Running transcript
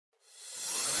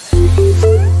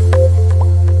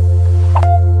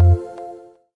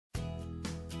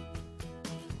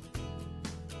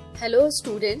Hello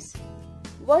students,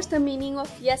 what's the meaning of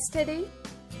yesterday?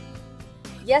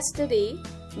 Yesterday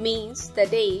means the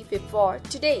day before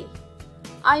today.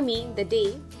 I mean the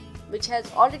day which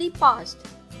has already passed.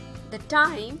 The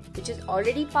time which is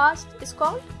already past is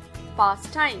called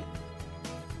past time.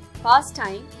 Past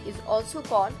time is also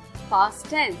called past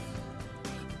tense,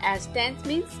 as tense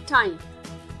means time.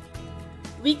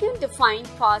 We can define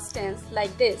past tense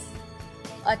like this: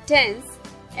 a tense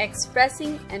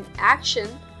expressing an action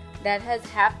that has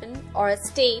happened or a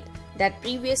state that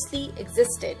previously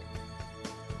existed.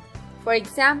 For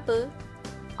example,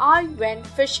 I went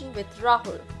fishing with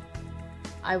Rahul.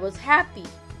 I was happy.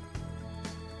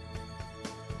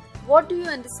 What do you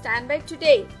understand by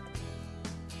today?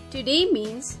 Today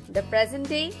means the present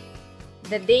day,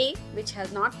 the day which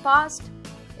has not passed,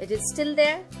 it is still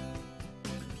there.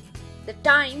 The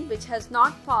time which has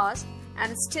not passed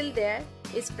and still there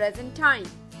is present time.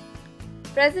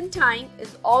 Present time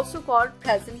is also called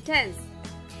present tense,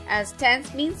 as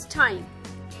tense means time.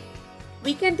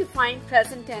 We can define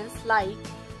present tense like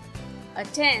a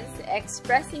tense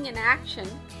expressing an action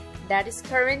that is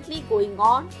currently going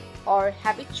on or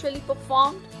habitually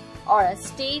performed, or a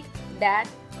state that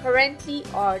currently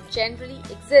or generally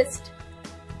exists.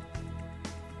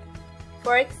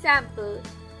 For example,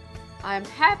 I am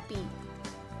happy,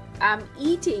 I am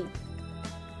eating.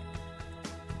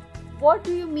 What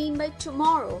do you mean by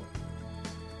tomorrow?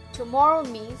 Tomorrow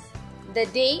means the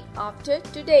day after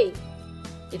today.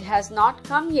 It has not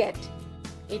come yet.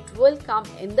 It will come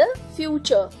in the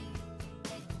future.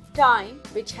 Time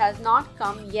which has not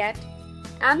come yet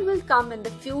and will come in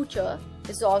the future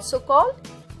is also called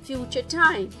future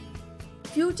time.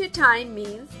 Future time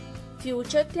means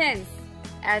future tense,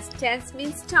 as tense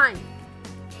means time.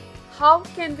 How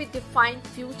can we define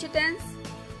future tense?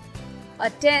 A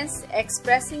tense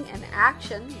expressing an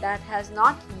action that has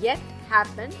not yet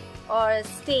happened or a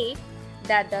state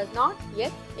that does not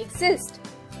yet exist.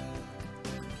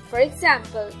 For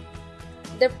example,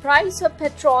 the price of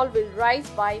petrol will rise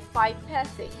by 5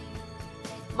 paise.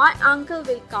 My uncle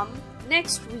will come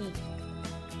next week.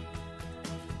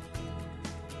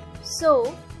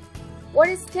 So, what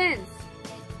is tense?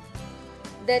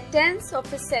 The tense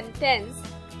of a sentence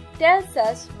tells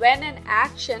us when an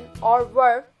action or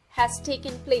verb has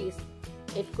taken place.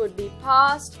 It could be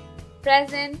past,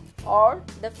 present, or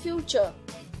the future.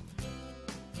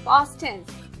 Past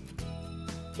tense.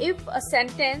 If a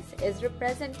sentence is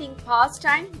representing past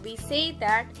time, we say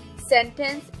that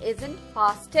sentence isn't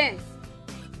past tense.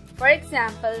 For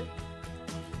example,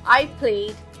 I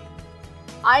played,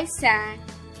 I sang,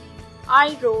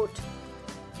 I wrote.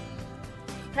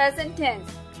 Present tense.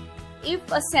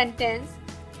 If a sentence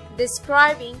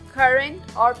describing current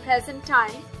or present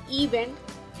time event,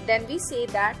 then we say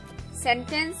that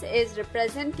sentence is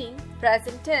representing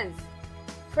present tense.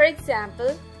 For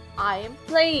example, I am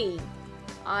playing,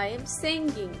 I am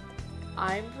singing,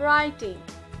 I am writing.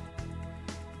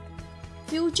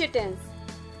 Future tense.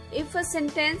 If a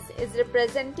sentence is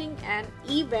representing an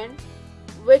event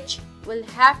which will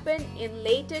happen in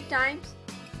later times,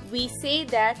 we say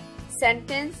that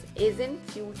sentence is in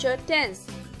future tense.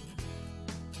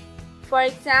 For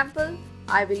example,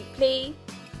 I will play,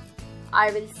 I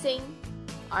will sing,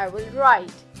 I will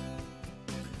write.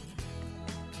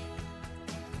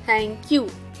 Thank you.